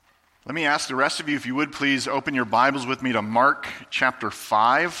Let me ask the rest of you, if you would please open your Bibles with me to Mark chapter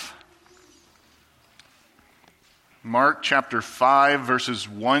 5. Mark chapter 5, verses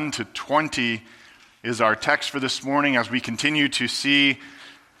 1 to 20 is our text for this morning as we continue to see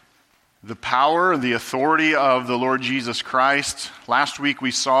the power, the authority of the Lord Jesus Christ. Last week we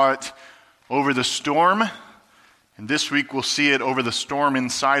saw it over the storm, and this week we'll see it over the storm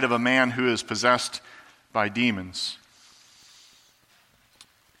inside of a man who is possessed by demons.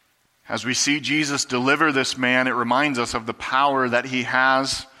 As we see Jesus deliver this man, it reminds us of the power that he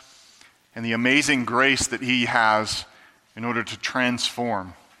has and the amazing grace that he has in order to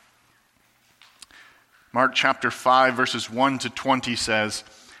transform. Mark chapter 5, verses 1 to 20 says,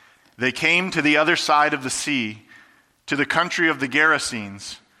 "They came to the other side of the sea, to the country of the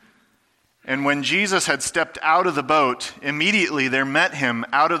Gerasenes. And when Jesus had stepped out of the boat, immediately there met him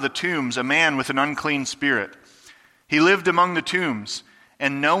out of the tombs a man with an unclean spirit. He lived among the tombs,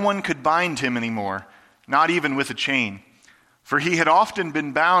 and no one could bind him anymore, not even with a chain. For he had often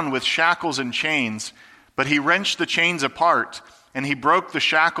been bound with shackles and chains, but he wrenched the chains apart, and he broke the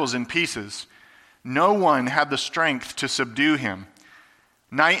shackles in pieces. No one had the strength to subdue him.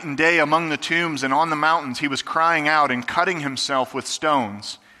 Night and day among the tombs and on the mountains he was crying out and cutting himself with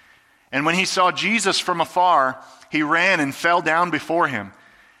stones. And when he saw Jesus from afar, he ran and fell down before him.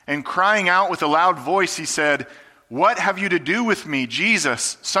 And crying out with a loud voice, he said, 'What have you to do with me,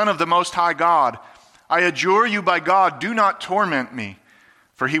 Jesus, Son of the Most High God? I adjure you by God, do not torment me.'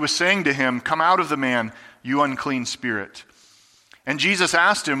 For he was saying to him, 'Come out of the man, you unclean spirit.' And Jesus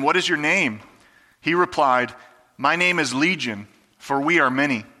asked him, 'What is your name?' He replied, 'My name is Legion, for we are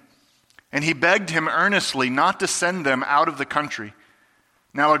many.' And he begged him earnestly not to send them out of the country.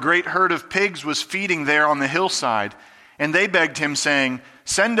 Now a great herd of pigs was feeding there on the hillside, and they begged him, saying,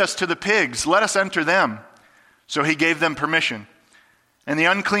 'Send us to the pigs, let us enter them.' So he gave them permission. And the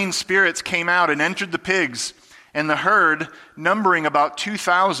unclean spirits came out and entered the pigs, and the herd, numbering about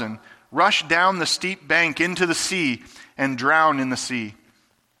 2,000, rushed down the steep bank into the sea and drowned in the sea.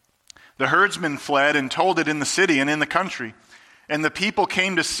 The herdsmen fled and told it in the city and in the country, and the people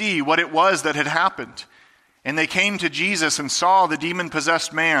came to see what it was that had happened. And they came to Jesus and saw the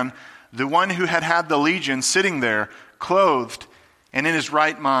demon-possessed man, the one who had had the legion, sitting there, clothed and in his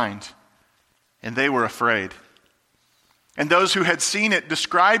right mind. And they were afraid. And those who had seen it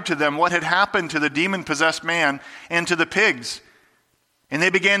described to them what had happened to the demon-possessed man and to the pigs. And they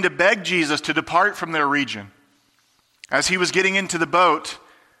began to beg Jesus to depart from their region. As he was getting into the boat,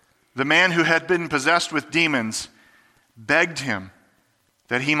 the man who had been possessed with demons begged him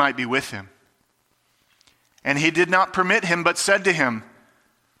that he might be with him. And he did not permit him, but said to him,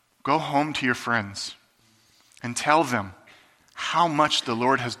 'Go home to your friends and tell them how much the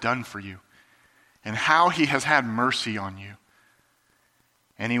Lord has done for you, and how he has had mercy on you.'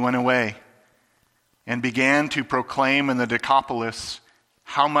 And he went away and began to proclaim in the Decapolis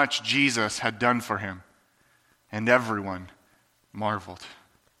how much Jesus had done for him. And everyone marveled."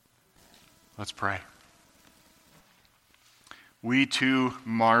 Let's pray. We too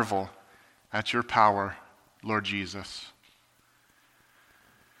marvel at your power, Lord Jesus.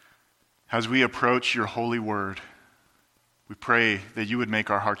 As we approach your holy word, we pray that you would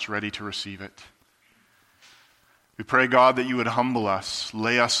make our hearts ready to receive it. We pray, God, that you would humble us,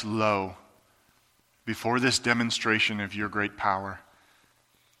 lay us low before this demonstration of your great power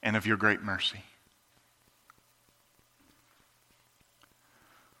and of your great mercy.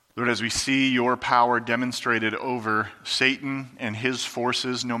 Lord, as we see your power demonstrated over Satan and his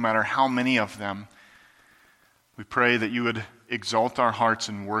forces, no matter how many of them, we pray that you would exalt our hearts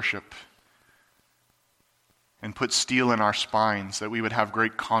in worship and put steel in our spines, that we would have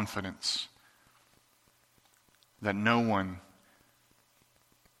great confidence that no one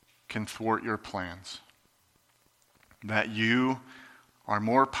can thwart your plans, that you are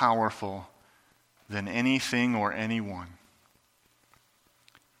more powerful than anything or anyone,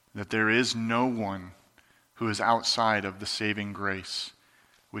 that there is no one who is outside of the saving grace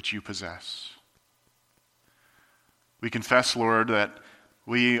which you possess. We confess, Lord, that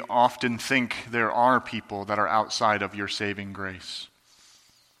we often think there are people that are outside of your saving grace.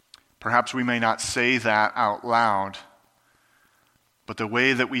 Perhaps we may not say that out loud, but the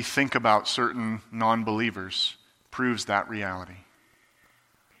way that we think about certain non-believers proves that reality.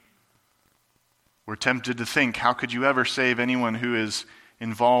 We're tempted to think, how could you ever save anyone who is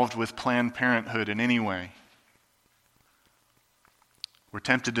involved with Planned Parenthood in any way? We're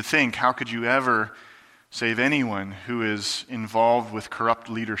tempted to think, how could you ever save anyone who is involved with corrupt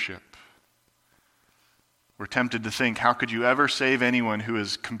leadership? We're tempted to think, how could you ever save anyone who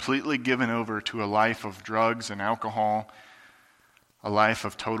is completely given over to a life of drugs and alcohol, a life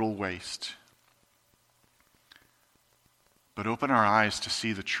of total waste. But open our eyes to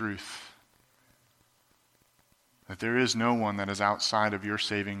see the truth, that there is no one that is outside of your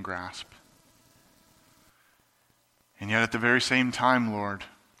saving grasp. And yet at the very same time, Lord,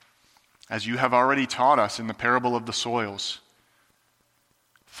 as you have already taught us in the parable of the soils,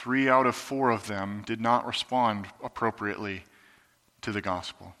 3 out of 4 of them did not respond appropriately to the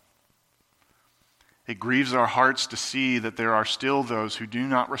gospel. It grieves our hearts to see that there are still those who do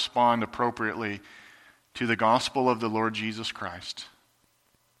not respond appropriately to the gospel of the Lord Jesus Christ.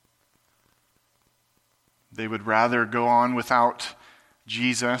 They would rather go on without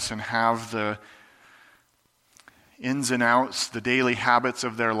Jesus and have the ins and outs, the daily habits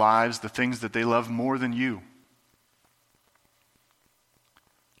of their lives, the things that they love more than you.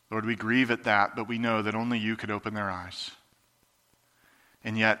 Lord, we grieve at that, but we know that only you could open their eyes.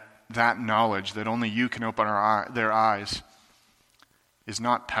 And yet, that knowledge that only you can open their eyes is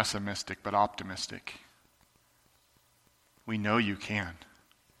not pessimistic, but optimistic. We know you can.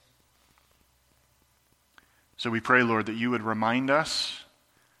 So we pray, Lord, that you would remind us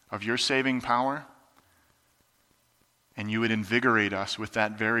of your saving power, and you would invigorate us with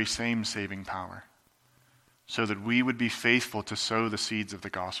that very same saving power, so that we would be faithful to sow the seeds of the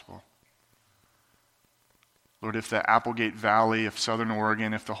gospel. Lord, if the Applegate Valley, if Southern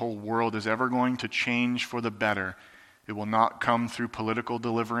Oregon, if the whole world is ever going to change for the better, it will not come through political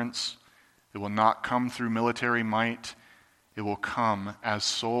deliverance. It will not come through military might. It will come as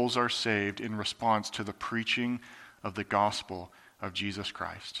souls are saved in response to the preaching of the gospel of Jesus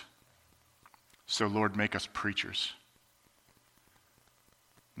Christ. So, Lord, make us preachers.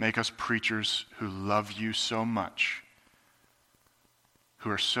 Make us preachers who love you so much, who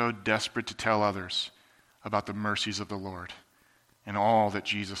are so desperate to tell others about the mercies of the Lord and all that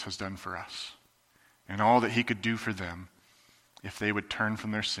Jesus has done for us and all that he could do for them if they would turn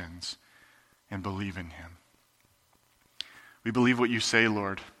from their sins and believe in him. We believe what you say,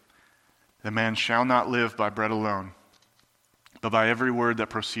 Lord, that man shall not live by bread alone, but by every word that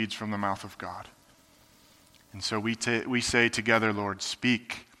proceeds from the mouth of God. And so we say together, Lord,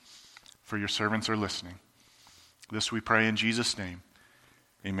 speak, for your servants are listening. This we pray in Jesus' name.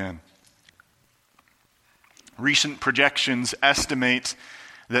 Amen. Recent projections estimate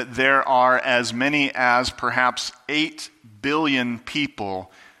that there are as many as perhaps 8 billion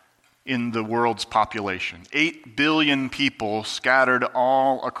people in the world's population. 8 billion people scattered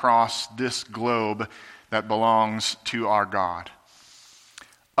all across this globe that belongs to our God.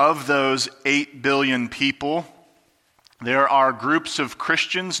 Of those 8 billion people, there are groups of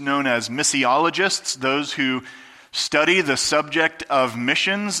Christians known as missiologists, those who study the subject of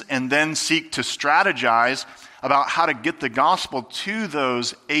missions and then seek to strategize about how to get the gospel to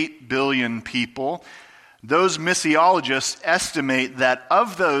those 8 billion people. Those missiologists estimate that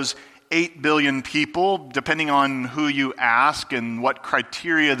of those 8 billion people, depending on who you ask and what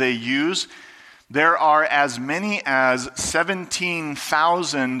criteria they use, there are as many as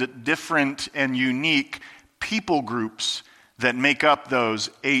 17,000 different and unique people groups that make up those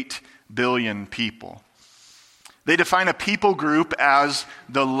 8 billion people. They define a people group as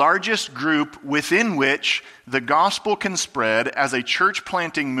the largest group within which the gospel can spread as a church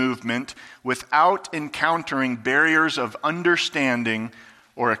planting movement without encountering barriers of understanding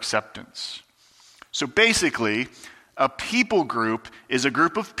or acceptance. So basically, a people group is a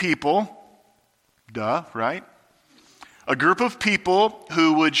group of people, right? A group of people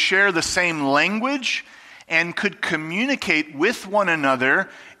who would share the same language and could communicate with one another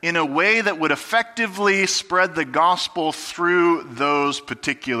in a way that would effectively spread the gospel through those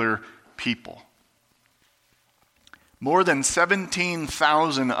particular people. More than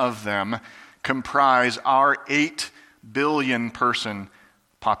 17,000 of them comprise our 8 billion person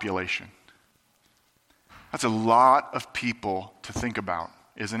population. That's a lot of people to think about,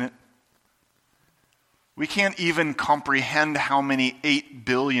 isn't it? We can't even comprehend how many 8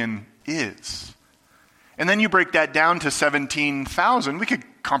 billion is. And then you break that down to 17,000. We could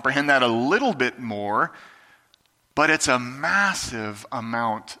comprehend that a little bit more, but it's a massive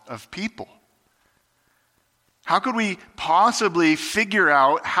amount of people. How could we possibly figure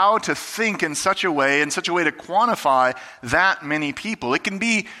out how to think in such a way to quantify that many people? It can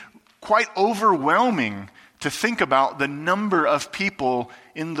be quite overwhelming to think about the number of people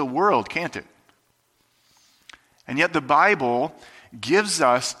in the world, can't it? And yet the Bible gives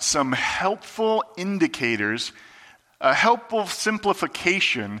us some helpful indicators, a helpful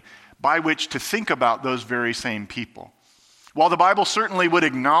simplification by which to think about those very same people. While the Bible certainly would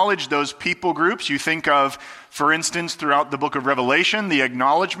acknowledge those people groups, you think of, for instance, throughout the book of Revelation, the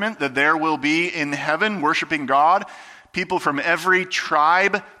acknowledgement that there will be in heaven, worshiping God, people from every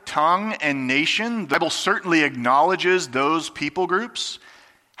tribe, tongue, and nation. The Bible certainly acknowledges those people groups.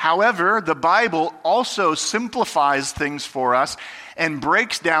 However, the Bible also simplifies things for us and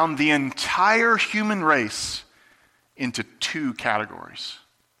breaks down the entire human race into two categories.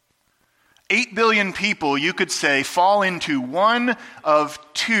 8 billion people, you could say, fall into one of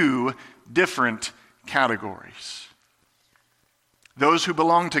two different categories. Those who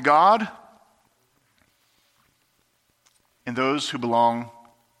belong to God and those who belong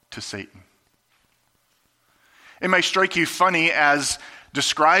to Satan. It may strike you funny as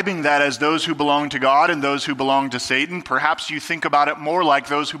describing that as those who belong to God and those who belong to Satan. Perhaps you think about it more like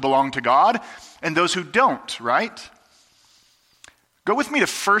those who belong to God and those who don't, right? Go with me to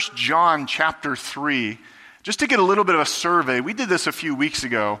 1 John chapter 3, just to get a little bit of a survey. We did this a few weeks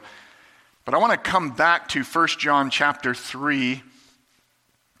ago, but I want to come back to 1 John chapter 3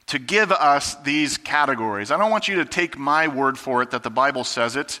 to give us these categories. I don't want you to take my word for it that the Bible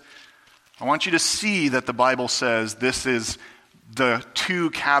says it. I want you to see that the Bible says this is the two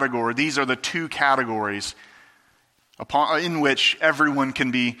categories. These are the two categories in which everyone can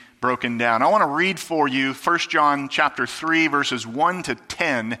be broken down. I want to read for you 1 John chapter 3, verses 1 to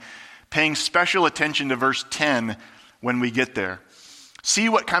 10, paying special attention to verse 10 when we get there. See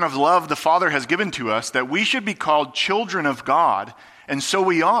what kind of love the Father has given to us, that we should be called children of God, and so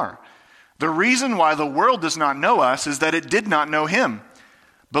we are. The reason why the world does not know us is that it did not know him.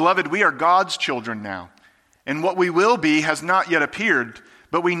 Beloved, we are God's children now, and what we will be has not yet appeared,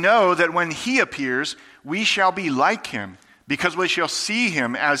 but we know that when he appears, we shall be like him, because we shall see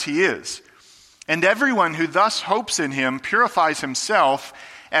him as he is. And everyone who thus hopes in him purifies himself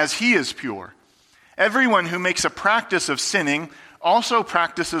as he is pure. Everyone who makes a practice of sinning also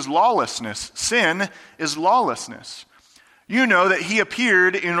practices lawlessness. Sin is lawlessness. You know that he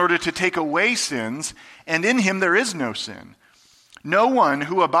appeared in order to take away sins, and in him there is no sin. No one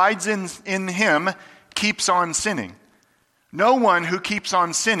who abides in him keeps on sinning. No one who keeps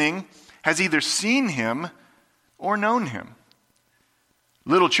on sinning has either seen him or known him.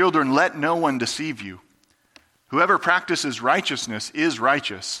 Little children, let no one deceive you. Whoever practices righteousness is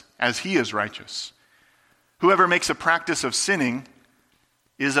righteous, as he is righteous. Whoever makes a practice of sinning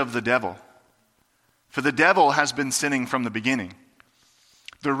is of the devil. For the devil has been sinning from the beginning.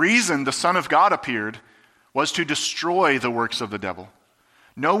 The reason the Son of God appeared was to destroy the works of the devil.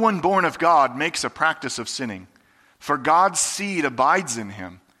 No one born of God makes a practice of sinning, for God's seed abides in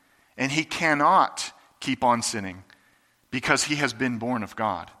him, and he cannot keep on sinning, because he has been born of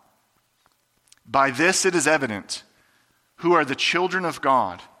God. By this it is evident who are the children of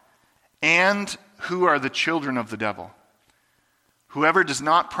God and who are the children of the devil. Whoever does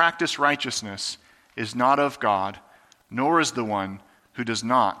not practice righteousness is not of God, nor is the one who does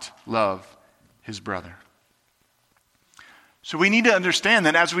not love his brother. So we need to understand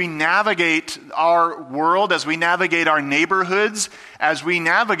that as we navigate our world, as we navigate our neighborhoods, as we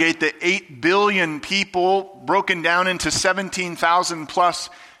navigate the 8 billion people broken down into 17,000 plus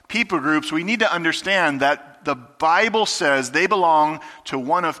people groups, we need to understand that the Bible says they belong to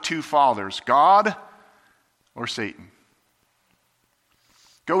one of two fathers, God or Satan.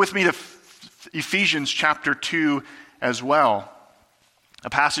 Go with me to Ephesians chapter 2 as well, a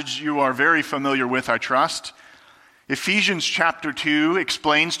passage you are very familiar with, I trust. Ephesians chapter 2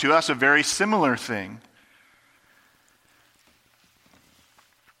 explains to us a very similar thing.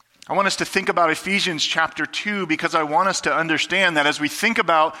 I want us to think about Ephesians chapter 2 because I want us to understand that as we think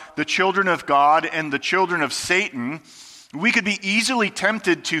about the children of God and the children of Satan, we could be easily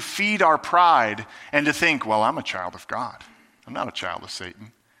tempted to feed our pride and to think, well, I'm a child of God. I'm not a child of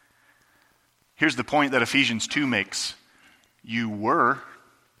Satan. Here's the point that Ephesians 2 makes. You were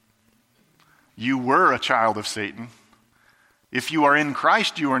a child of Satan. If you are in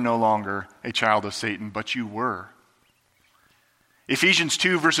Christ, you are no longer a child of Satan, but you were. Ephesians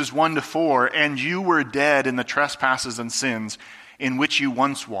 2 verses 1 to 4, and you were dead in the trespasses and sins in which you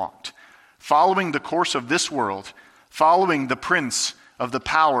once walked, following the course of this world, following the prince of the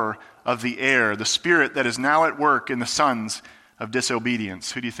power of the air, the spirit that is now at work in the sons of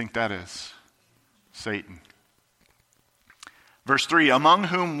disobedience. Who do you think that is? Satan. Verse 3, among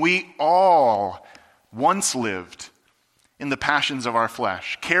whom we all once lived in the passions of our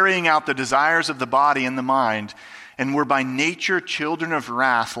flesh, carrying out the desires of the body and the mind, and were by nature children of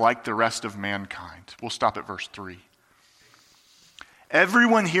wrath like the rest of mankind. We'll stop at verse 3.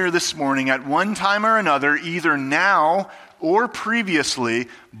 Everyone here this morning at one time or another, either now or previously,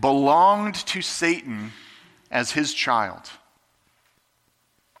 belonged to Satan as his child.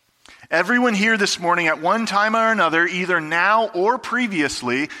 Everyone here this morning at one time or another, either now or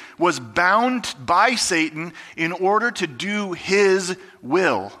previously, was bound by Satan in order to do his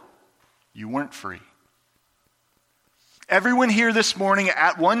will. You weren't free. Everyone here this morning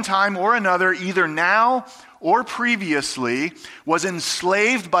at one time or another, either now or previously, was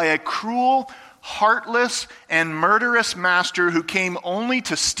enslaved by a cruel, heartless, and murderous master who came only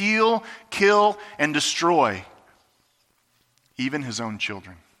to steal, kill, and destroy, even his own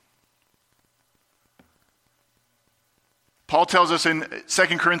children. Paul tells us in 2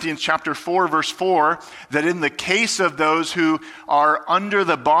 Corinthians chapter 4, verse 4, that in the case of those who are under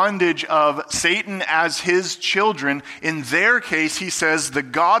the bondage of Satan as his children, in their case, he says, the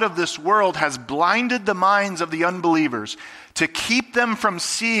God of this world has blinded the minds of the unbelievers to keep them from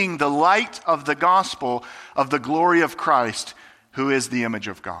seeing the light of the gospel of the glory of Christ, who is the image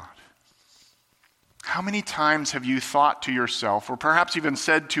of God. How many times have you thought to yourself, or perhaps even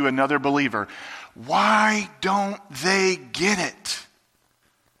said to another believer, why don't they get it?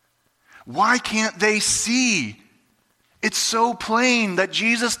 Why can't they see? It's so plain that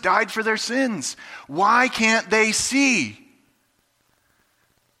Jesus died for their sins. Why can't they see?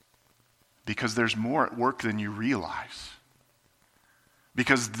 Because there's more at work than you realize.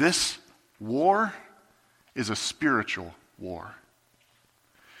 Because this war is a spiritual war.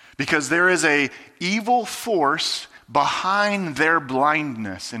 Because there is an evil force behind their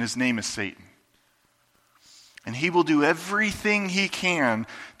blindness, and his name is Satan. And he will do everything he can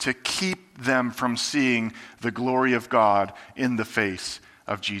to keep them from seeing the glory of God in the face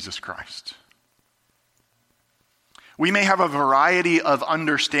of Jesus Christ. We may have a variety of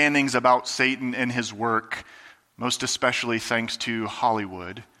understandings about Satan and his work, most especially thanks to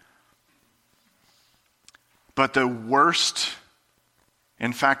Hollywood. But the worst,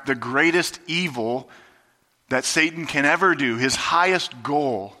 in fact, the greatest evil that Satan can ever do, his highest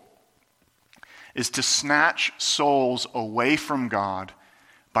goal, is to snatch souls away from God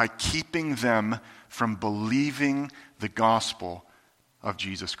by keeping them from believing the gospel of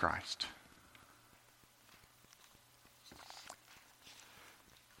Jesus Christ.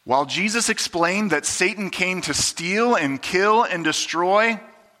 While Jesus explained that Satan came to steal and kill and destroy,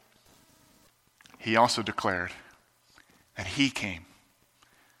 he also declared that he came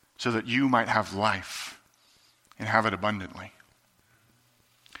so that you might have life and have it abundantly.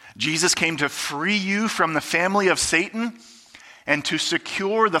 Jesus came to free you from the family of Satan and to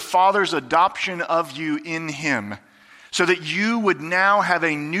secure the Father's adoption of you in him, so that you would now have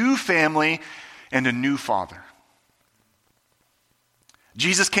a new family and a new father.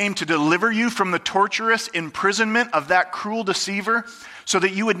 Jesus came to deliver you from the torturous imprisonment of that cruel deceiver, so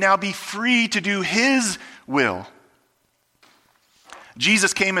that you would now be free to do his will.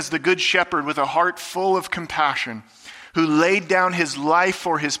 Jesus came as the good shepherd with a heart full of compassion, who laid down his life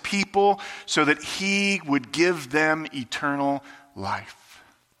for his people so that he would give them eternal life.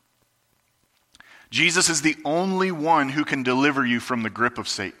 Jesus is the only one who can deliver you from the grip of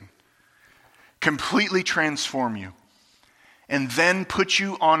Satan, completely transform you, and then put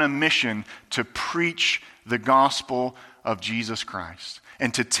you on a mission to preach the gospel of Jesus Christ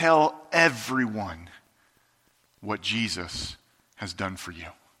and to tell everyone what Jesus has done for you.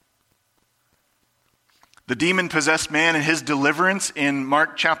 The demon-possessed man and his deliverance in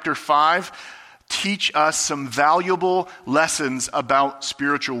Mark chapter 5 teach us some valuable lessons about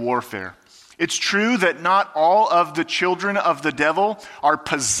spiritual warfare. It's true that not all of the children of the devil are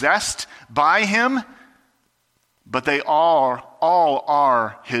possessed by him, but they all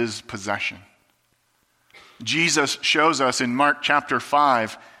are his possession. Jesus shows us in Mark chapter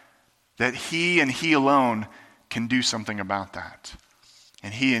 5 that he and he alone can do something about that.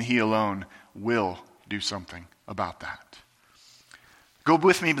 And he alone will do something about that. Go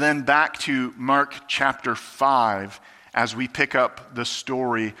with me then back to Mark chapter 5 as we pick up the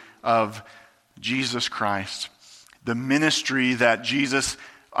story of Jesus Christ, the ministry that Jesus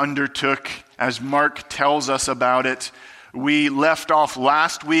undertook as Mark tells us about it. We left off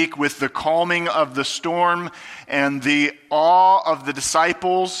last week with the calming of the storm and the awe of the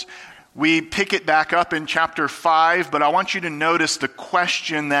disciples. We pick it back up in chapter 5, but I want you to notice the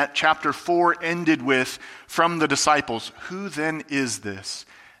question that chapter 4 ended with from the disciples. Who then is this,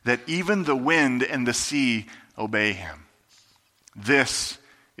 that even the wind and the sea obey him? This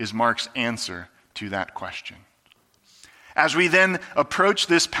is Mark's answer to that question. As we then approach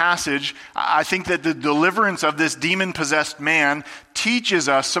this passage, I think that the deliverance of this demon-possessed man teaches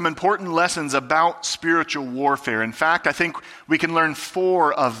us some important lessons about spiritual warfare. In fact, I think we can learn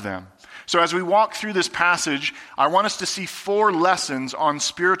 4 of them. So as we walk through this passage, I want us to see 4 lessons on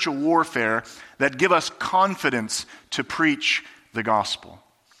spiritual warfare that give us confidence to preach the gospel.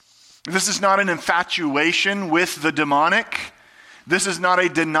 This is not an infatuation with the demonic. This is not a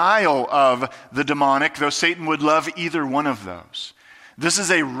denial of the demonic, though Satan would love either one of those. This is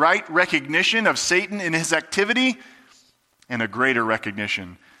a right recognition of Satan in his activity and a greater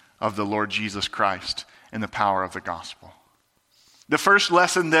recognition of the Lord Jesus Christ and the power of the gospel. The first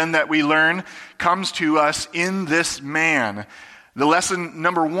lesson then that we learn comes to us in this man. The lesson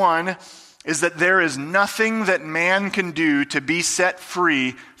number one is that there is nothing that man can do to be set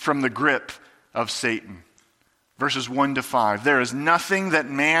free from the grip of Satan. Verses 1 to 5. There is nothing that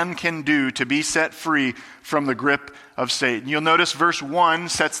man can do to be set free from the grip of Satan. You'll notice verse 1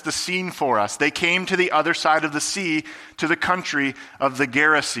 sets the scene for us. They came to the other side of the sea, to the country of the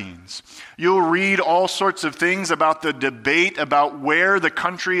Gerasenes. You'll read all sorts of things about the debate about where the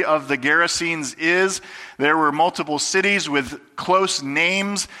country of the Gerasenes is. There were multiple cities with close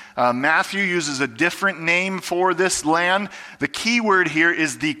names. Matthew uses a different name for this land. The key word here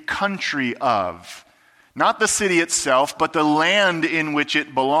is the country of. Not the city itself, but the land in which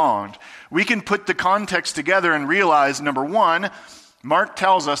it belonged. We can put the context together and realize, number one, Mark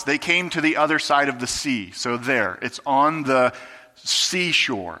tells us they came to the other side of the sea. So there, it's on the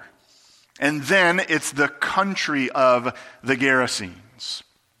seashore. And then it's the country of the Gerasenes.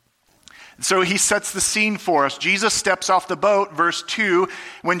 So he sets the scene for us. Jesus steps off the boat, verse 2.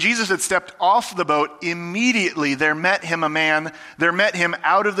 When Jesus had stepped off the boat, immediately there met him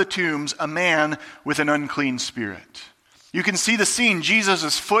out of the tombs a man with an unclean spirit. You can see the scene.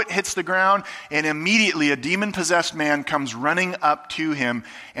 Jesus' foot hits the ground, and immediately a demon-possessed man comes running up to him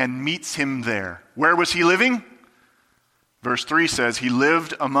and meets him there. Where was he living? Verse 3 says he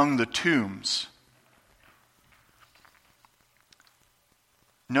lived among the tombs.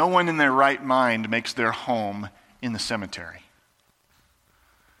 No one in their right mind makes their home in the cemetery.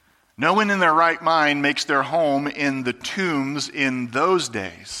 No one in their right mind makes their home in the tombs in those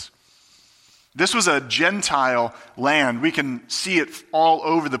days. This was a Gentile land. We can see it all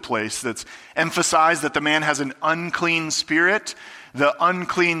over the place. That's emphasized that the man has an unclean spirit. The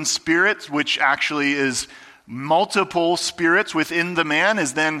unclean spirit, which actually is multiple spirits within the man,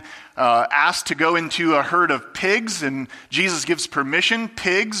 is then asked to go into a herd of pigs, and Jesus gives permission.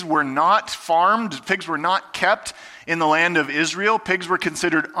 Pigs were not farmed. Pigs were not kept in the land of Israel. Pigs were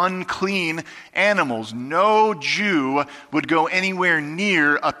considered unclean animals. No Jew would go anywhere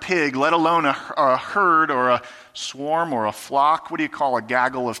near a pig, let alone a herd or a swarm or a flock. What do you call a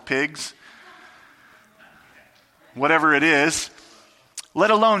gaggle of pigs? Whatever it is.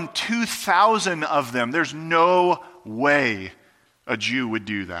 Let alone 2,000 of them. There's no way a Jew would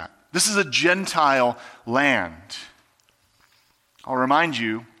do that. This is a Gentile land. I'll remind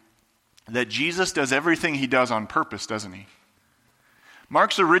you that Jesus does everything he does on purpose, doesn't he?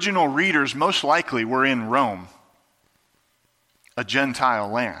 Mark's original readers most likely were in Rome, a Gentile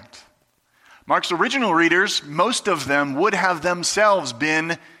land. Mark's original readers, most of them would have themselves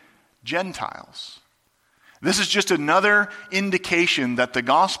been Gentiles. This is just another indication that the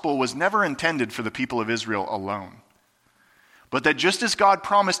gospel was never intended for the people of Israel alone, but that just as God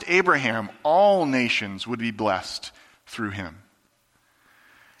promised Abraham, all nations would be blessed through him.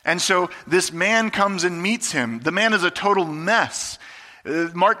 And so this man comes and meets him. The man is a total mess.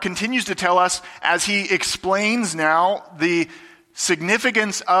 Mark continues to tell us, as he explains now the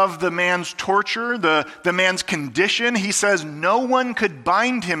significance of the man's torture, the man's condition, he says no one could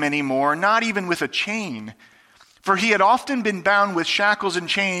bind him anymore, not even with a chain. For he had often been bound with shackles and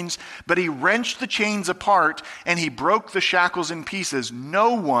chains, but he wrenched the chains apart and he broke the shackles in pieces.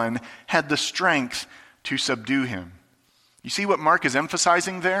 No one had the strength to subdue him. You see what Mark is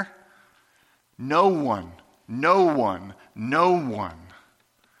emphasizing there? No one, no one, no one.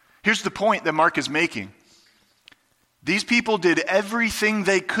 Here's the point that Mark is making. These people did everything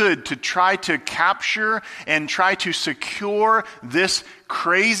they could to try to capture and try to secure this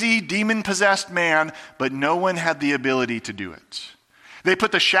crazy demon-possessed man, but no one had the ability to do it. They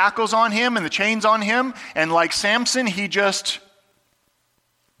put the shackles on him and the chains on him, and like Samson, he just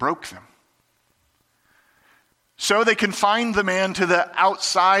broke them. So they confined the man to the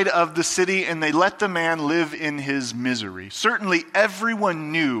outside of the city, and they let the man live in his misery. Certainly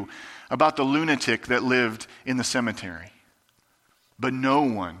everyone knew about the lunatic that lived in the cemetery, but no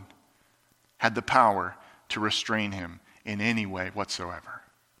one had the power to restrain him in any way whatsoever.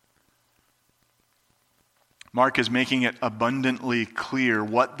 Mark is making it abundantly clear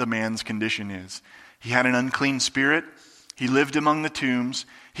what the man's condition is. He had an unclean spirit. He lived among the tombs.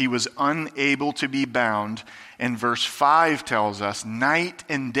 He was unable to be bound. And verse 5 tells us, night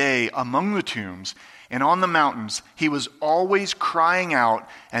and day among the tombs and on the mountains, he was always crying out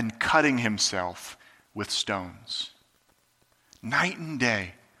and cutting himself with stones. Night and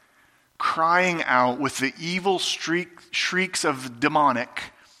day, crying out with the evil shrieks of demonic,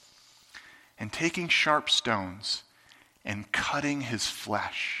 and taking sharp stones and cutting his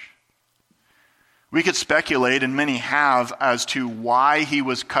flesh. We could speculate, and many have, as to why he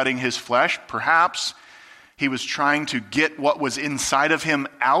was cutting his flesh. Perhaps he was trying to get what was inside of him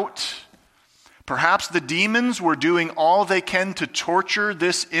out. Perhaps the demons were doing all they can to torture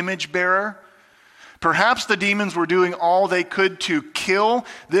this image bearer. Perhaps the demons were doing all they could to kill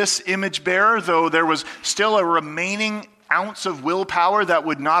this image bearer, though there was still a remaining ounce of willpower that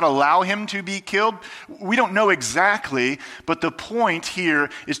would not allow him to be killed. We don't know exactly, but the point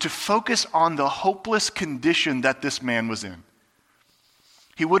here is to focus on the hopeless condition that this man was in.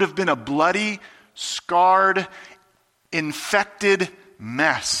 He would have been a bloody, scarred, infected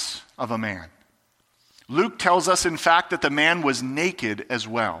mess of a man. Luke tells us, in fact, that the man was naked as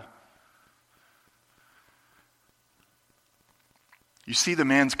well. You see the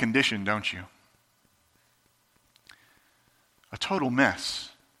man's condition, don't you? A total mess.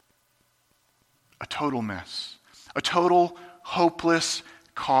 A total mess. A total hopeless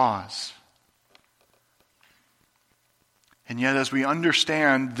cause. And yet, as we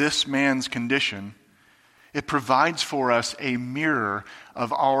understand this man's condition, it provides for us a mirror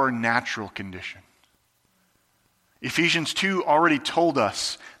of our natural condition. Ephesians 2 already told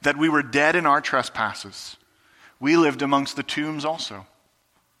us that we were dead in our trespasses. We lived amongst the tombs also.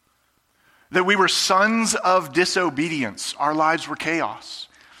 That we were sons of disobedience. Our lives were chaos.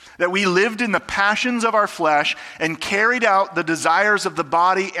 That we lived in the passions of our flesh and carried out the desires of the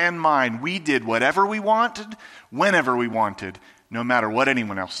body and mind. We did whatever we wanted, whenever we wanted, no matter what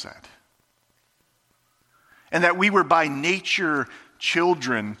anyone else said. And that we were by nature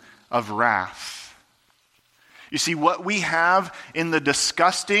children of wrath. You see, what we have in the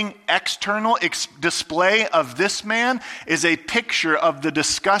disgusting external display of this man is a picture of the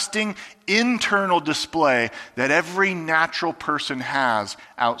disgusting internal display that every natural person has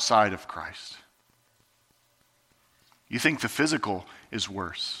outside of Christ. You think the physical is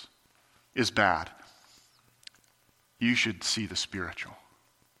worse, is bad. You should see the spiritual.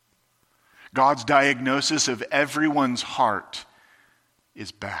 God's diagnosis of everyone's heart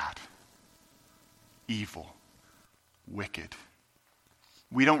is bad, evil, wicked.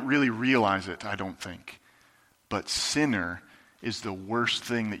 We don't really realize it, I don't think. But sinner is the worst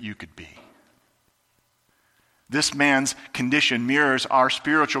thing that you could be. This man's condition mirrors our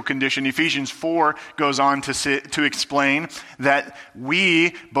spiritual condition. Ephesians 4 goes on to explain that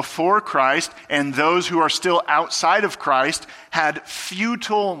we, before Christ, and those who are still outside of Christ, had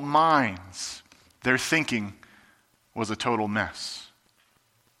futile minds. Their thinking was a total mess.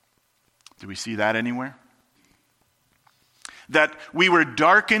 Do we see that anywhere? That we were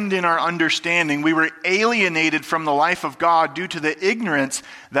darkened in our understanding. We were alienated from the life of God due to the ignorance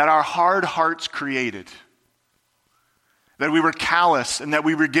that our hard hearts created. That we were callous and that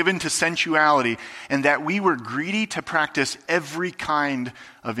we were given to sensuality and that we were greedy to practice every kind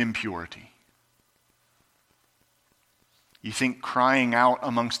of impurity. You think crying out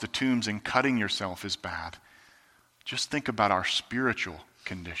amongst the tombs and cutting yourself is bad. Just think about our spiritual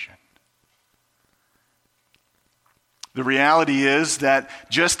condition. The reality is that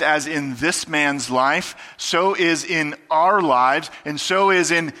just as in this man's life, so is in our lives, and so is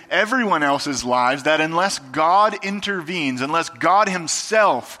in everyone else's lives, that unless God intervenes, unless God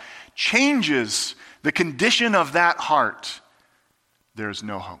himself changes the condition of that heart, there is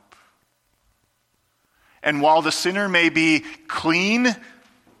no hope. And while the sinner may be clean,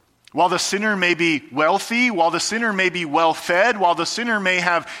 while the sinner may be wealthy, while the sinner may be well-fed, while the sinner may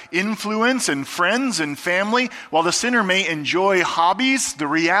have influence and friends and family, while the sinner may enjoy hobbies, the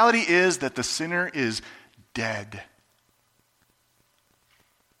reality is that the sinner is dead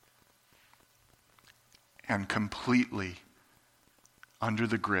and completely under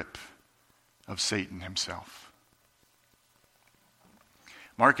the grip of Satan himself.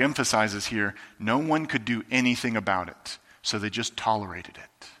 Mark emphasizes here, no one could do anything about it, so they just tolerated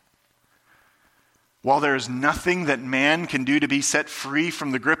it. While there is nothing that man can do to be set free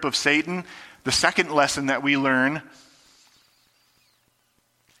from the grip of Satan, the second lesson that we learn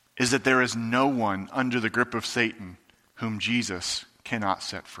is that there is no one under the grip of Satan whom Jesus cannot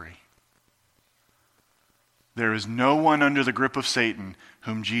set free. There is no one under the grip of Satan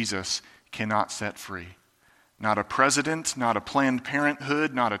whom Jesus cannot set free. Not a president, not a Planned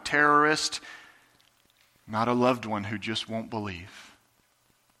Parenthood, not a terrorist, not a loved one who just won't believe.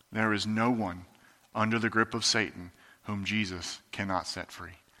 There is no one under the grip of Satan whom Jesus cannot set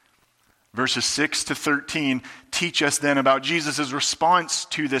free. Verses 6 to 13 teach us then about Jesus' response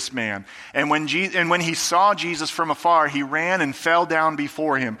to this man. And when he saw Jesus from afar, he ran and fell down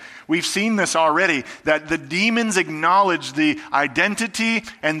before him. We've seen this already, that the demons acknowledged the identity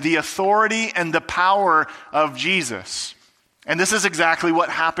and the authority and the power of Jesus. And this is exactly what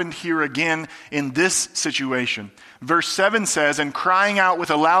happened here again in this situation. Verse 7 says, and crying out with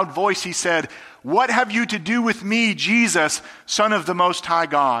a loud voice, he said, "What have you to do with me, Jesus, Son of the Most High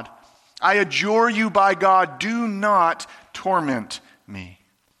God? I adjure you by God, do not torment me."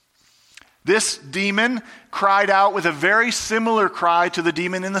 This demon cried out with a very similar cry to the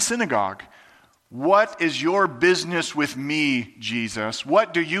demon in the synagogue. "What is your business with me, Jesus?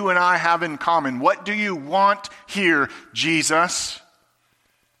 What do you and I have in common? What do you want here, Jesus?"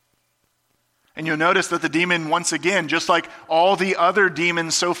 And you'll notice that the demon, once again, just like all the other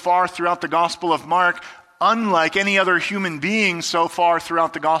demons so far throughout the Gospel of Mark, unlike any other human being so far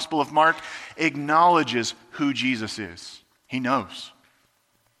throughout the Gospel of Mark, acknowledges who Jesus is. He knows.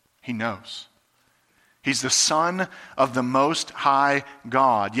 He knows. He's the Son of the Most High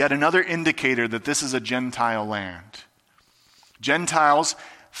God. Yet another indicator that this is a Gentile land. Gentiles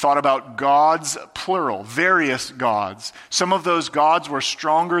thought about gods, plural, various gods. Some of those gods were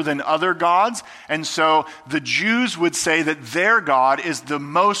stronger than other gods, and so the Jews would say that their God is the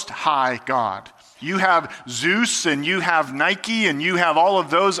Most High God. You have Zeus and you have Nike and you have all of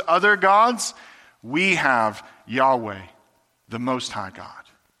those other gods. We have Yahweh, the Most High God.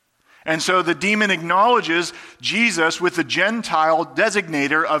 And so the demon acknowledges Jesus with the Gentile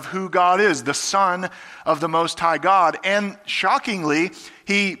designator of who God is, the Son of the Most High God. And shockingly,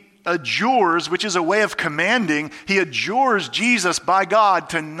 he adjures, which is a way of commanding, he adjures Jesus by God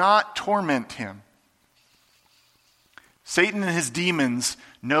to not torment him. Satan and his demons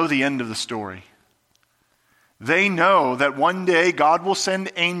know the end of the story. They know that one day God will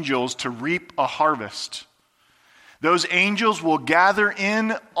send angels to reap a harvest. Those angels will gather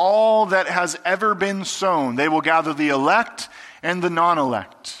in all that has ever been sown. They will gather the elect and the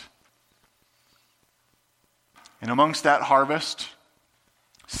non-elect. And amongst that harvest,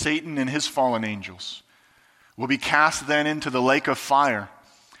 Satan and his fallen angels will be cast then into the lake of fire,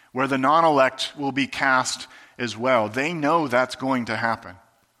 where the non-elect will be cast as well. They know that's going to happen.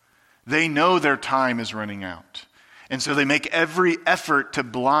 They know their time is running out. And so they make every effort to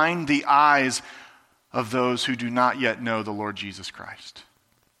blind the eyes of those who do not yet know the Lord Jesus Christ.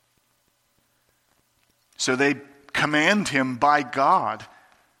 So they command him by God,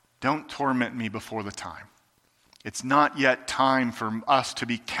 "Don't torment me before the time. It's not yet time for us to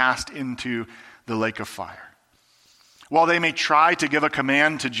be cast into the lake of fire." While they may try to give a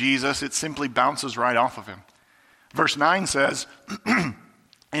command to Jesus, it simply bounces right off of him. Verse 9 says,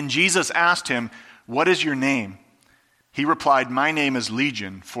 "And Jesus asked him, 'What is your name?' He replied, 'My name is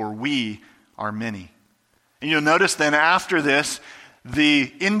Legion, for we are many.'" And you'll notice then after this,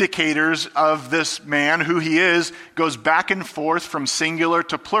 the indicators of this man, who he is, goes back and forth from singular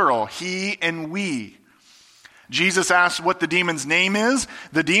to plural, he and we. Jesus asks what the demon's name is.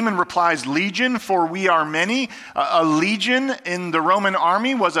 The demon replies, "Legion, for we are many." A legion in the Roman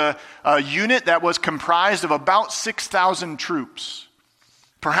army was a unit that was comprised of about 6,000 troops.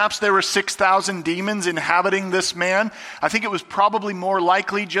 Perhaps there were 6,000 demons inhabiting this man. I think it was probably more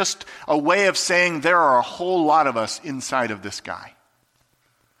likely just a way of saying there are a whole lot of us inside of this guy.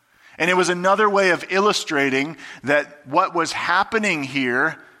 And it was another way of illustrating that what was happening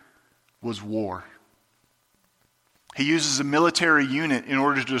here was war. He uses a military unit in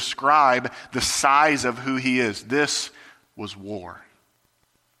order to describe the size of who he is. This was war.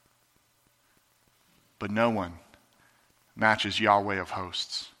 But no one matches Yahweh of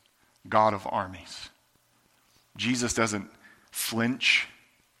hosts, God of armies. Jesus doesn't flinch.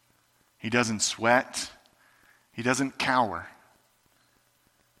 He doesn't sweat. He doesn't cower.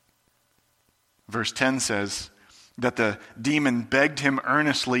 Verse 10 says that the demon begged him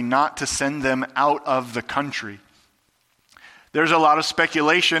earnestly not to send them out of the country. There's a lot of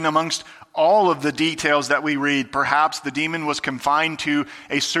speculation amongst all of the details that we read. Perhaps the demon was confined to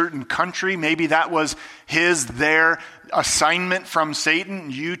a certain country. Maybe that was their assignment from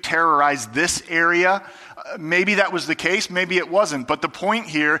Satan. You terrorize this area. Maybe that was the case. Maybe it wasn't. But the point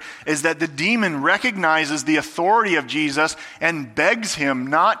here is that the demon recognizes the authority of Jesus and begs him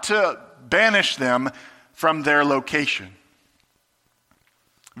not to banish them from their location.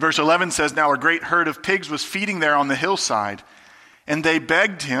 Verse 11 says, "Now a great herd of pigs was feeding there on the hillside. And they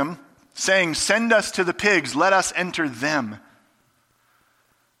begged him, saying, 'Send us to the pigs, let us enter them.'"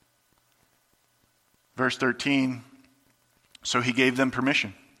 Verse 13, "So he gave them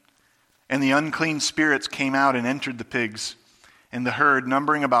permission. And the unclean spirits came out and entered the pigs. and the herd,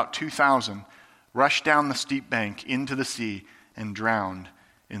 numbering about 2,000, rushed down the steep bank into the sea and drowned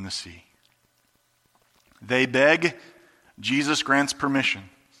in the sea. They beg, Jesus grants permission.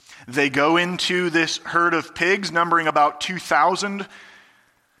 They go into this herd of pigs, numbering about 2,000,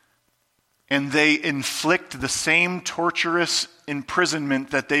 and they inflict the same torturous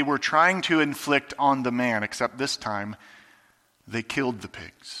imprisonment that they were trying to inflict on the man, except this time they killed the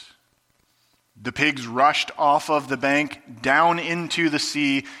pigs. The pigs rushed off of the bank down into the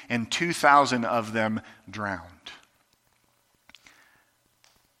sea, and 2,000 of them drowned.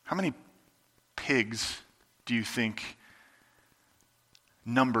 How many pigs do you think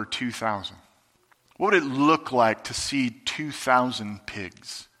number 2,000? What would it look like to see 2,000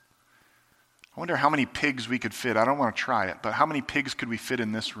 pigs? I wonder how many pigs we could fit. I don't want to try it, but how many pigs could we fit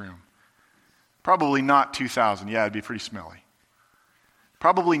in this room? Probably not 2,000. Yeah, it'd be pretty smelly.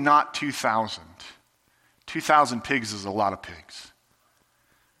 Probably not 2,000. 2,000 pigs is a lot of pigs.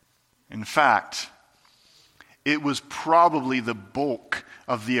 In fact, it was probably the bulk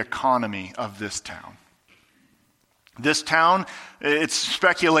of the economy of this town. This town, it's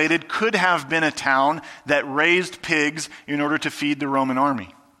speculated, could have been a town that raised pigs in order to feed the Roman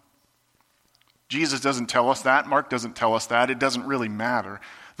army. Jesus doesn't tell us that. Mark doesn't tell us that. It doesn't really matter.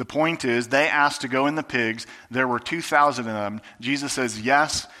 The point is, they asked to go in the pigs. There were 2,000 of them. Jesus says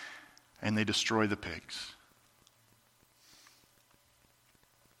yes, and they destroy the pigs.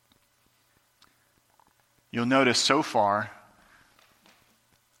 You'll notice so far,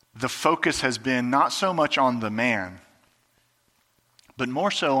 the focus has been not so much on the man, but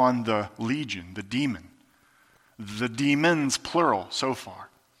more so on the legion, the demon. The demons, plural, so far.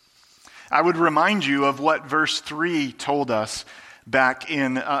 I would remind you of what verse 3 told us back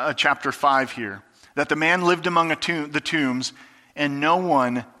in chapter 5 here. That the man lived among the tombs, and no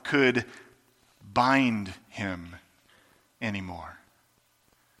one could bind him anymore.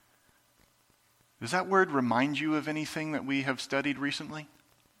 Does that word remind you of anything that we have studied recently?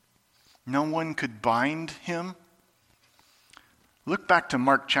 No one could bind him? Look back to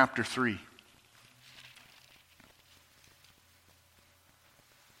Mark chapter 3.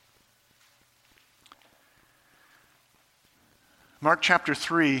 Mark chapter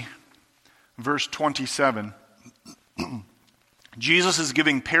 3, verse 27. Jesus is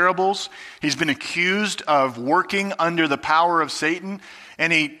giving parables. He's been accused of working under the power of Satan,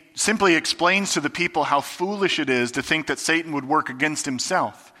 and he simply explains to the people how foolish it is to think that Satan would work against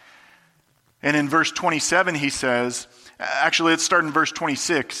himself. And in verse 27 he says, actually let's start in verse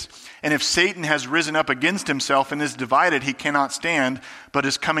 26. And if Satan has risen up against himself and is divided, he cannot stand, but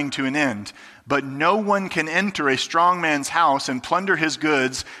is coming to an end. But no one can enter a strong man's house and plunder his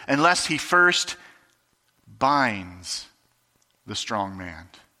goods unless he first binds the strong man.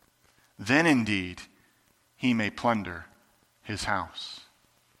 Then indeed he may plunder his house.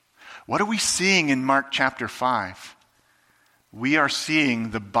 What are we seeing in Mark chapter 5? We are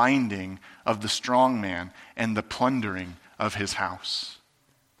seeing the binding of the strong man and the plundering of his house.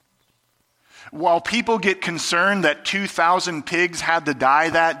 While people get concerned that 2,000 pigs had to die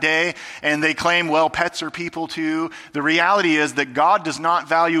that day, and they claim, well, pets are people too, the reality is that God does not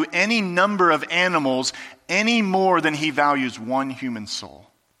value any number of animals any more than he values one human soul.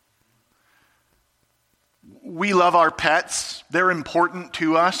 We love our pets. They're important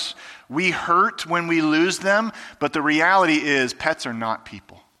to us. We hurt when we lose them, but the reality is pets are not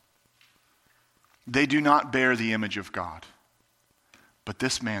people. They do not bear the image of God. But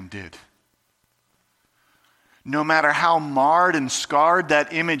this man did. No matter how marred and scarred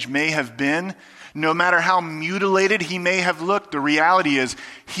that image may have been, no matter how mutilated he may have looked, the reality is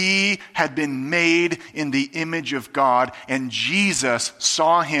he had been made in the image of God, and Jesus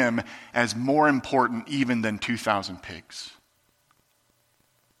saw him as more important even than 2,000 pigs.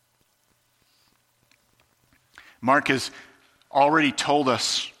 Mark has already told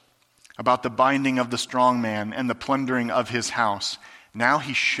us about the binding of the strong man and the plundering of his house. Now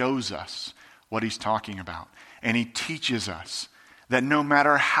he shows us what he's talking about. And he teaches us that no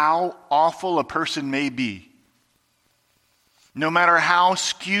matter how awful a person may be, no matter how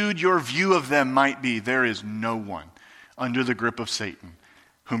skewed your view of them might be, there is no one under the grip of Satan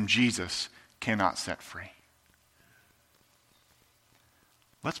whom Jesus cannot set free.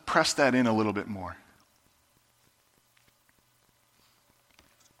 Let's press that in a little bit more.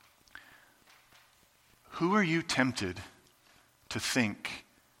 Who are you tempted to think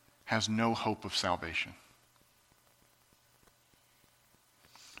has no hope of salvation?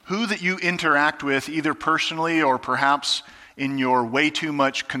 Who that you interact with, either personally or perhaps in your way too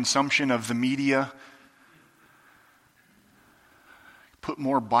much consumption of the media, put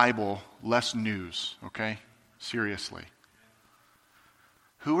more Bible, less news, okay? Seriously.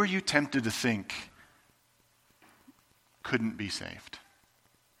 who are you tempted to think couldn't be saved?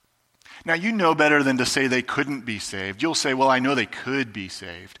 Now, you know better than to say they couldn't be saved. You'll say, well, I know they could be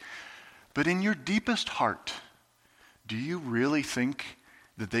saved. But in your deepest heart, do you really think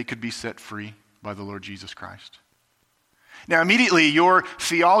that they could be set free by the Lord Jesus Christ? Now, immediately your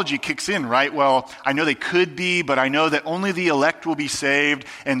theology kicks in, right? Well, I know they could be, but I know that only the elect will be saved,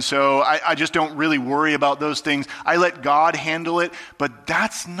 and so I just don't really worry about those things. I let God handle it, but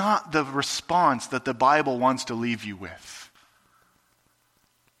that's not the response that the Bible wants to leave you with.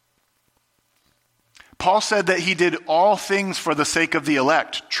 Paul said that he did all things for the sake of the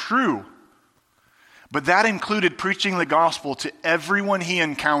elect. True. But that included preaching the gospel to everyone he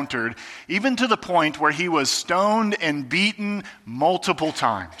encountered, even to the point where he was stoned and beaten multiple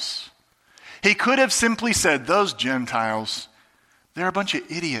times. He could have simply said, those Gentiles, they're a bunch of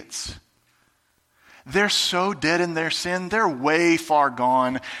idiots. They're so dead in their sin, they're way far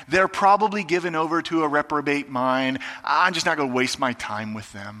gone. They're probably given over to a reprobate mind. I'm just not going to waste my time with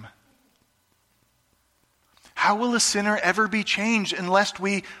them. How will a sinner ever be changed unless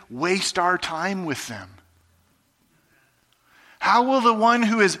we waste our time with them? How will the one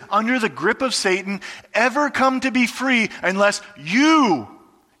who is under the grip of Satan ever come to be free unless you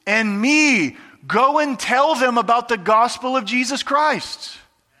and me go and tell them about the gospel of Jesus Christ?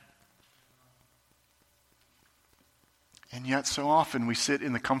 And yet so often we sit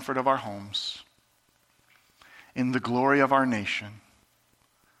in the comfort of our homes, in the glory of our nation,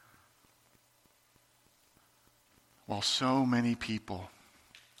 while so many people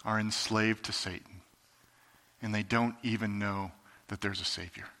are enslaved to Satan, and they don't even know that there's a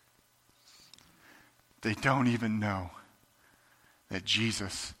Savior. They don't even know that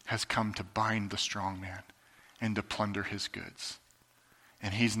Jesus has come to bind the strong man and to plunder his goods.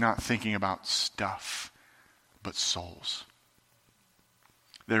 And he's not thinking about stuff, but souls.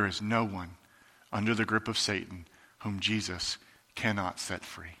 There is no one under the grip of Satan whom Jesus cannot set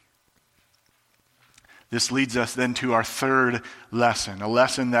free. This leads us then to our third lesson, a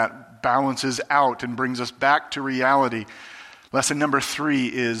lesson that balances out and brings us back to reality. Lesson number 3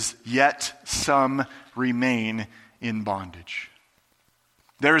 is, yet some remain in bondage.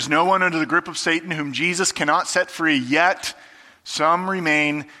 There is no one under the grip of Satan whom Jesus cannot set free, yet some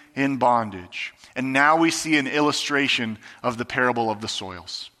remain in bondage. And now we see an illustration of the parable of the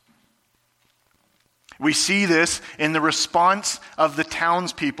soils. We see this in the response of the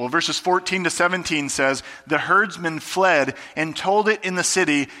townspeople. Verses 14 to 17 says, the herdsmen fled and told it in the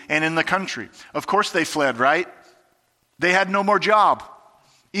city and in the country. Of course they fled, right? They had no more job.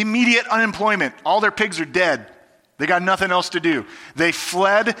 Immediate unemployment. All their pigs are dead. They got nothing else to do. They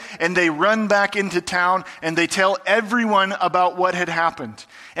fled and they run back into town and they tell everyone about what had happened.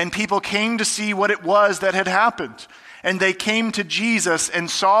 And people came to see what it was that had happened. And they came to Jesus and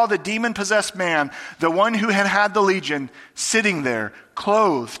saw the demon-possessed man, the one who had had the legion, sitting there,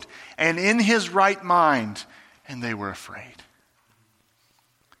 clothed and in his right mind, and they were afraid.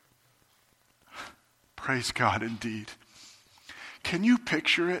 Praise God indeed. Can you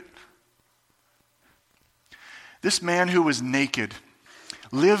picture it? This man who was naked,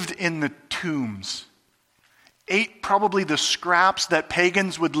 lived in the tombs, ate probably the scraps that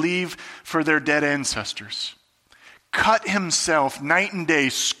pagans would leave for their dead ancestors, cut himself night and day,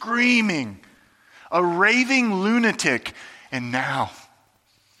 screaming, a raving lunatic, and now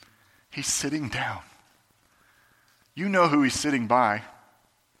he's sitting down. You know who he's sitting by.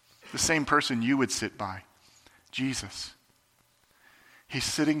 The same person you would sit by, Jesus. He's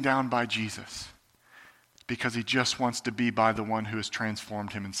sitting down by Jesus because he just wants to be by the one who has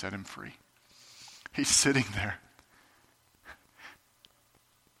transformed him and set him free. He's sitting there.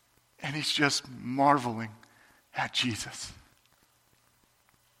 And he's just marveling at Jesus.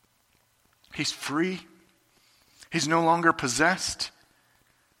 He's free. He's no longer possessed.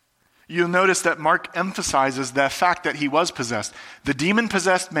 You'll notice that Mark emphasizes the fact that he was possessed. The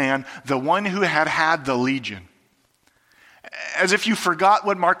demon-possessed man, the one who had had the legion. As if you forgot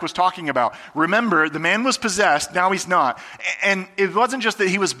what Mark was talking about. Remember, the man was possessed, now he's not. And it wasn't just that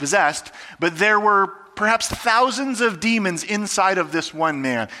he was possessed, but there were perhaps thousands of demons inside of this one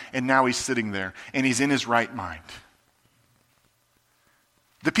man. And now he's sitting there, and he's in his right mind.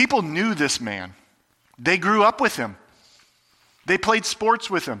 The people knew this man. They grew up with him. They played sports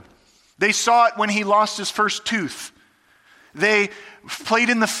with him. They saw it when he lost his first tooth. They played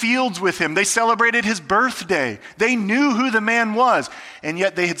in the fields with him. They celebrated his birthday. They knew who the man was, and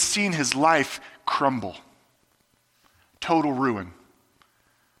yet they had seen his life crumble. Total ruin.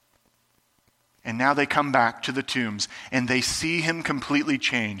 And now they come back to the tombs, and they see him completely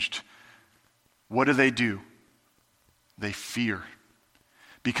changed. What do? They fear.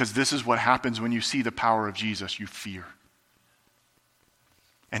 Because this is what happens when you see the power of Jesus. You fear.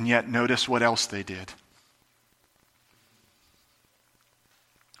 And yet, notice what else they did.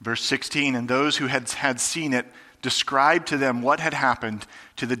 Verse 16, and those who had seen it described to them what had happened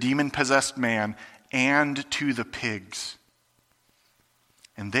to the demon-possessed man and to the pigs.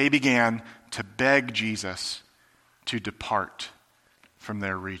 And they began to beg Jesus to depart from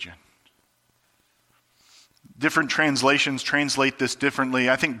their region. Different translations translate this differently.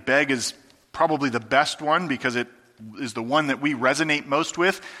 I think beg is probably the best one because it is the one that we resonate most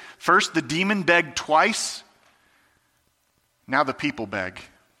with. First, the demon begged twice. Now the people beg.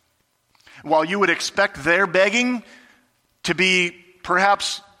 While you would expect their begging to be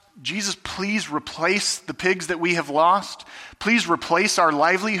perhaps, Jesus, please replace the pigs that we have lost. Please replace our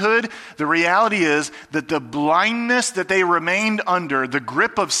livelihood. The reality is that the blindness that they remained under, the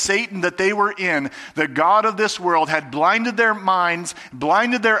grip of Satan that they were in, the God of this world had blinded their minds,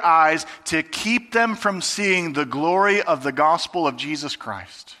 blinded their eyes to keep them from seeing the glory of the gospel of Jesus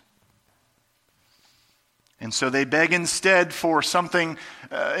Christ. And so they beg instead for something,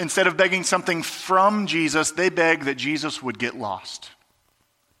 instead of begging something from Jesus, they beg that Jesus would get lost.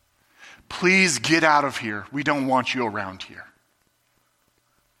 Please get out of here. We don't want you around here.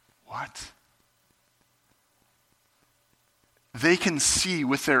 What? They can see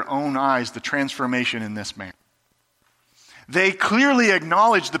with their own eyes the transformation in this man. They clearly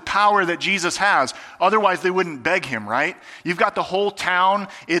acknowledge the power that Jesus has. Otherwise, they wouldn't beg him, right? You've got the whole town.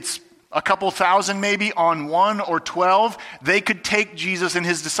 It's a couple thousand maybe on 1 or 12. They could take Jesus and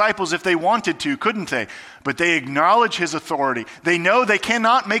his disciples if they wanted to, couldn't they? But they acknowledge his authority. They know they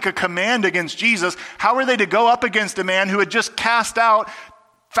cannot make a command against Jesus. How are they to go up against a man who had just cast out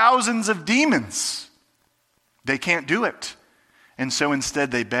thousands of demons? They can't do it. And so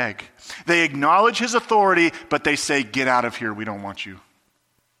instead they beg. They acknowledge his authority, but they say, get out of here, we don't want you.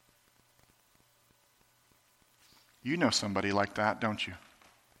 You know somebody like that, don't you?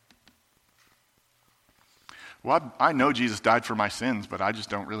 Well, I know Jesus died for my sins, but I just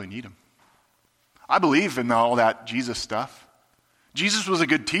don't really need him. I believe in all that Jesus stuff. Jesus was a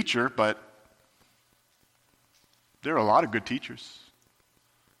good teacher, but there are a lot of good teachers.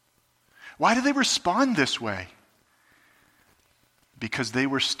 Why do they respond this way? Because they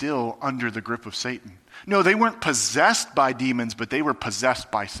were still under the grip of Satan. No, they weren't possessed by demons, but they were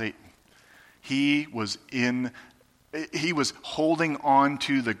possessed by Satan. He was holding on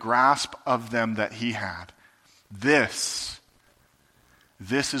to the grasp of them that he had. This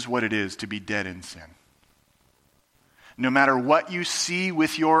is what it is to be dead in sin. No matter what you see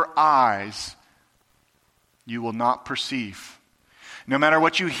with your eyes, you will not perceive. No matter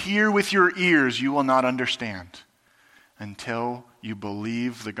what you hear with your ears, you will not understand until you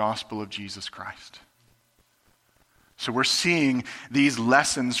believe the gospel of Jesus Christ. So we're seeing these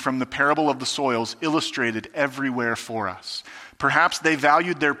lessons from the parable of the soils illustrated everywhere for us. Perhaps they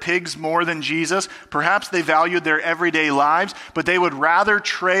valued their pigs more than Jesus. Perhaps they valued their everyday lives, but they would rather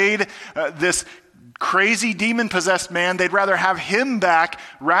trade this crazy demon-possessed man. They'd rather have him back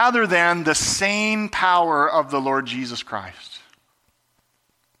rather than the sane power of the Lord Jesus Christ.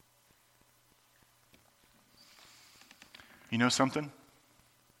 You know something?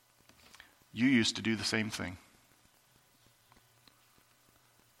 You used to do the same thing.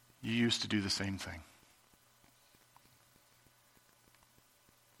 You used to do the same thing.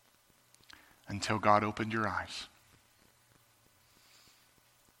 Until God opened your eyes.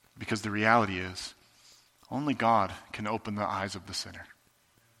 Because the reality is, only God can open the eyes of the sinner.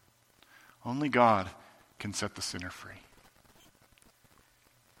 Only God can set the sinner free.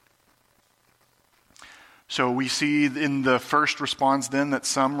 So we see in the first response then that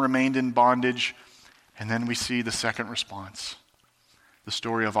some remained in bondage, and then we see the second response, the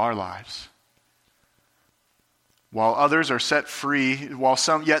story of our lives. While others are set free,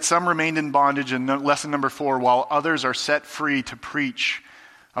 yet some remained in bondage, and lesson number 4, while others are set free to preach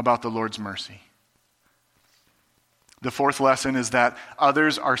about the Lord's mercy. The fourth lesson is that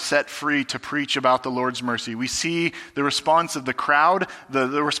others are set free to preach about the Lord's mercy. We see the response of the crowd,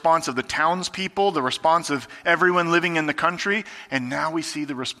 the response of the townspeople, the response of everyone living in the country, and now we see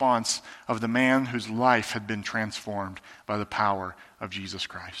the response of the man whose life had been transformed by the power of Jesus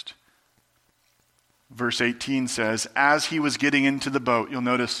Christ. Verse 18 says, as he was getting into the boat, you'll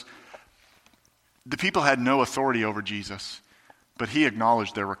notice the people had no authority over Jesus, but he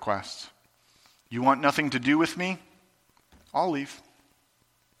acknowledged their requests. You want nothing to do with me? I'll leave.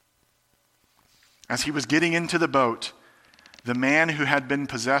 As he was getting into the boat, the man who had been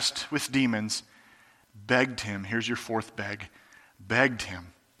possessed with demons begged him, here's your fourth beg, begged him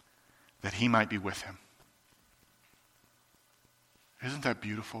that he might be with him. Isn't that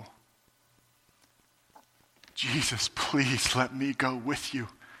beautiful? Jesus, please let me go with you.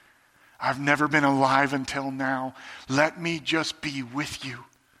 I've never been alive until now. Let me just be with you.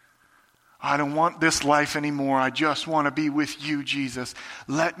 I don't want this life anymore. I just want to be with you, Jesus.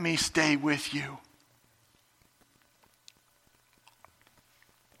 Let me stay with you.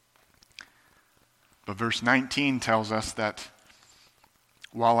 But verse 19 tells us that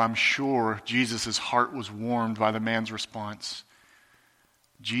while I'm sure Jesus' heart was warmed by the man's response,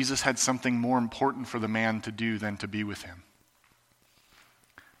 Jesus had something more important for the man to do than to be with him.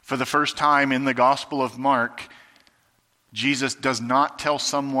 For the first time in the Gospel of Mark, Jesus does not tell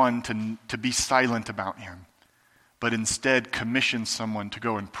someone to be silent about him, but instead commissions someone to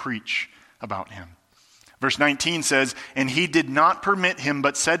go and preach about him. Verse 19 says, "And he did not permit him,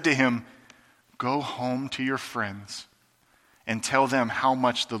 but said to him, 'Go home to your friends and tell them how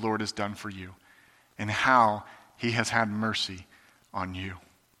much the Lord has done for you and how he has had mercy on you.'"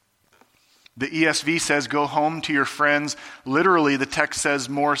 The ESV says, "Go home to your friends." Literally, the text says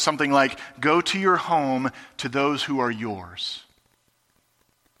more something like, "Go to your home to those who are yours."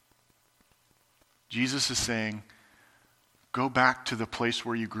 Jesus is saying, go back to the place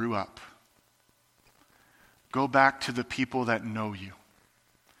where you grew up. Go back to the people that know you.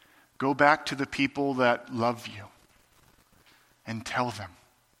 Go back to the people that love you and tell them.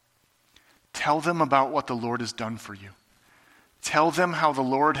 Tell them about what the Lord has done for you. Tell them how the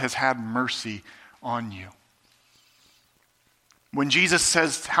Lord has had mercy on you. When Jesus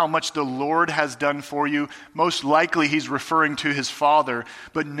says how much the Lord has done for you, most likely he's referring to his Father.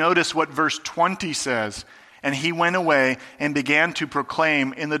 But notice what verse 20 says. "And he went away and began to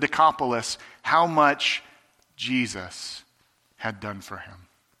proclaim in the Decapolis how much Jesus had done for him.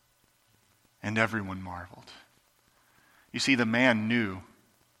 And everyone marveled." You see, the man knew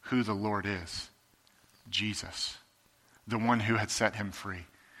who the Lord is. Jesus. The one who had set him free,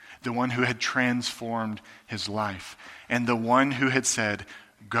 the one who had transformed his life, and the one who had said,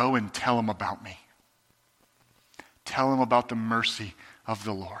 "Go and tell him about me. Tell him about the mercy of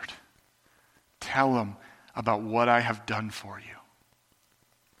the Lord. Tell him about what I have done for you."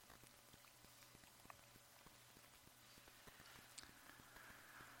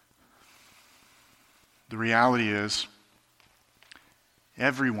 The reality is,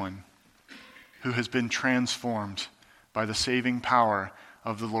 everyone who has been transformed by the saving power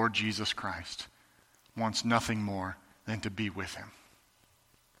of the Lord Jesus Christ wants nothing more than to be with him.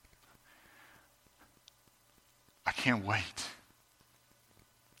 I can't wait.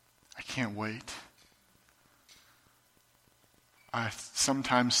 I can't wait. I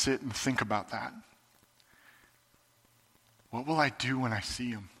sometimes sit and think about that. What will I do when I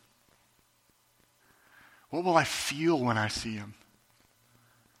see him? What will I feel when I see him?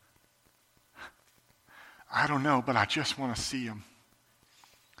 I don't know, but I just want to see him.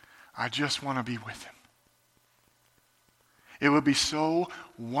 I just want to be with him. It would be so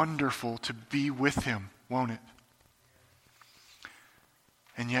wonderful to be with him, won't it?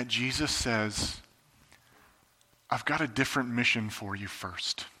 And yet Jesus says, I've got a different mission for you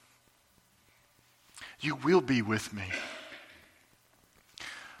first. You will be with me.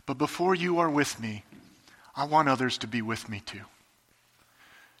 But before you are with me, I want others to be with me too.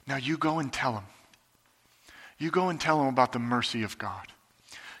 Now you go and tell them. You go and tell them about the mercy of God.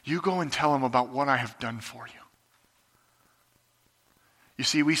 You go and tell them about what I have done for you. You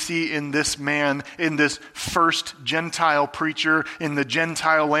see, we see in this man, in this first Gentile preacher in the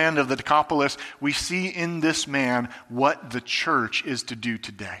Gentile land of the Decapolis, we see in this man what the church is to do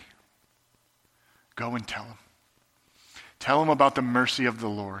today. Go and tell them. Tell them about the mercy of the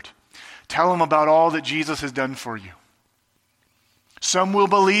Lord. Tell them about all that Jesus has done for you. Some will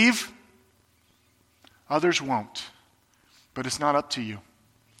believe, others won't. But it's not up to you.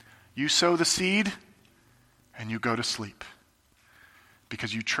 You sow the seed and you go to sleep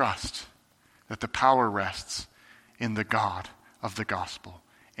because you trust that the power rests in the God of the gospel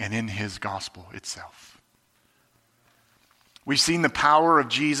and in his gospel itself. We've seen the power of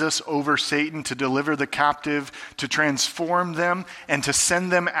Jesus over Satan to deliver the captive, to transform them, and to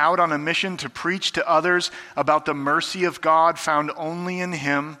send them out on a mission to preach to others about the mercy of God found only in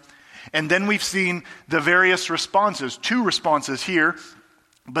him. And then we've seen the various responses, 2 responses here,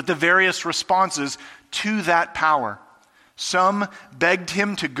 but the various responses to that power. Some begged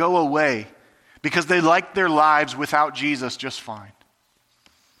him to go away because they liked their lives without Jesus just fine.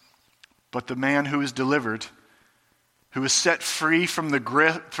 But the man who is delivered, who is set free from the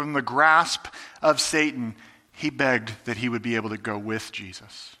grasp of Satan, he begged that he would be able to go with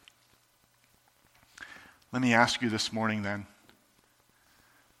Jesus. Let me ask you this morning then,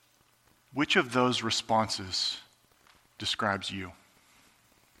 which of those responses describes you?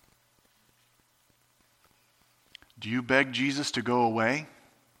 Do you beg Jesus to go away?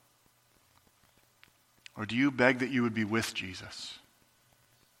 Or do you beg that you would be with Jesus?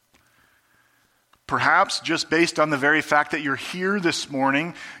 Perhaps just based on the very fact that you're here this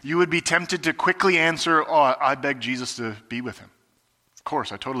morning, you would be tempted to quickly answer, oh, I beg Jesus to be with him. Of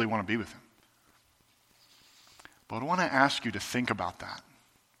course, I totally want to be with him. But I want to ask you to think about that.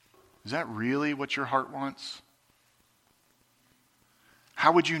 Is that really what your heart wants?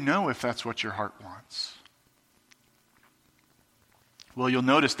 How would you know if that's what your heart wants? Well, you'll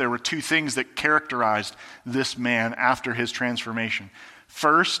notice there were two things that characterized this man after his transformation.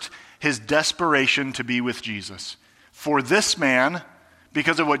 First, his desperation to be with Jesus. For this man,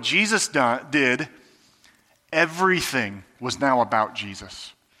 because of what Jesus did, everything was now about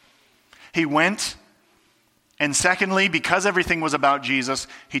Jesus. He went, and secondly, because everything was about Jesus,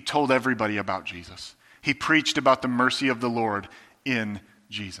 he told everybody about Jesus. He preached about the mercy of the Lord in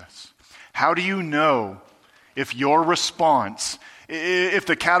Jesus. How do you know if your response, if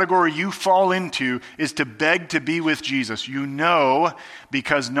the category you fall into is to beg to be with Jesus? You know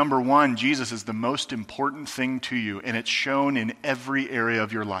because, number one, Jesus is the most important thing to you, and it's shown in every area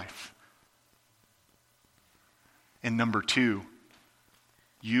of your life. And number two,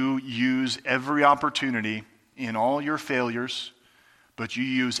 you use every opportunity in all your failures, but you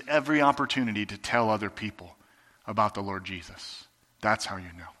use every opportunity to tell other people about the Lord Jesus. That's how you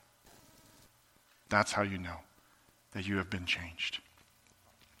know. That's how you know that you have been changed.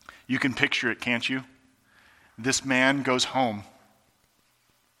 You can picture it, can't you? This man goes home,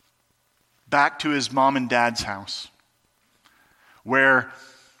 back to his mom and dad's house, where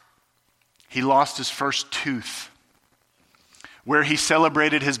he lost his first tooth, where he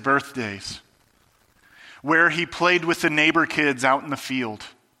celebrated his birthdays, where he played with the neighbor kids out in the field,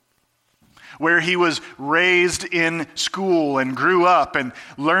 where he was raised in school and grew up and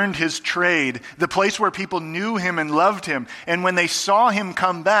learned his trade, the place where people knew him and loved him. And when they saw him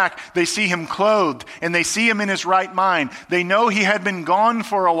come back, they see him clothed and they see him in his right mind. They know he had been gone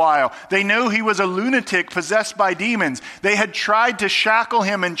for a while. They know he was a lunatic possessed by demons. They had tried to shackle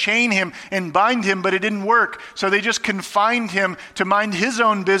him and chain him and bind him, but it didn't work. So they just confined him to mind his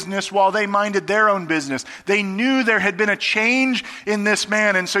own business while they minded their own business. They knew there had been a change in this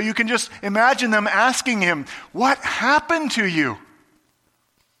man. And so you can just imagine them asking him, what happened to you?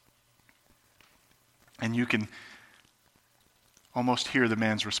 And you can almost hear the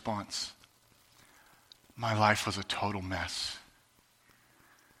man's response. My life was a total mess.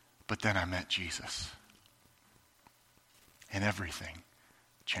 But then I met Jesus. And everything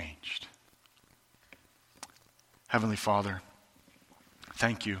changed. Heavenly Father,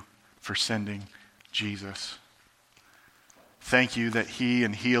 thank you for sending Jesus. Thank you that he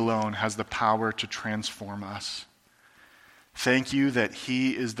and he alone has the power to transform us. Thank you that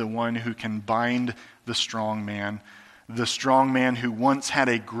he is the one who can bind the strong man who once had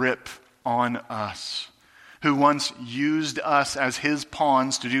a grip on us, who once used us as his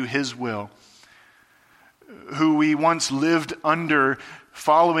pawns to do his will, who we once lived under,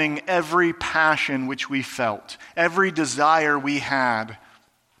 following every passion which we felt, every desire we had.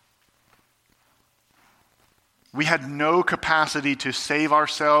 We had no capacity to save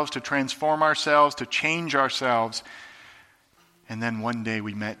ourselves, to transform ourselves, to change ourselves. And then one day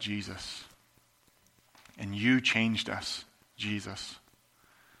we met Jesus. And you changed us, Jesus.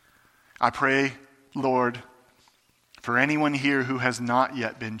 I pray, Lord, for anyone here who has not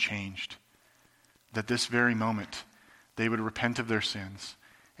yet been changed, that this very moment they would repent of their sins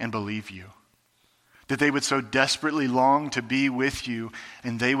and believe you. That they would so desperately long to be with you,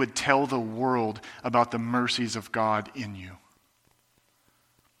 and they would tell the world about the mercies of God in you.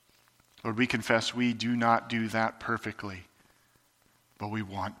 Lord, we confess we do not do that perfectly, but we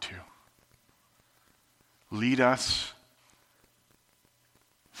want to. Lead us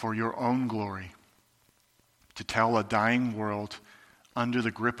for your own glory to tell a dying world under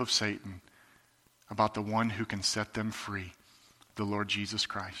the grip of Satan about the one who can set them free, the Lord Jesus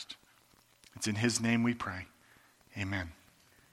Christ. It's in his name we pray. Amen.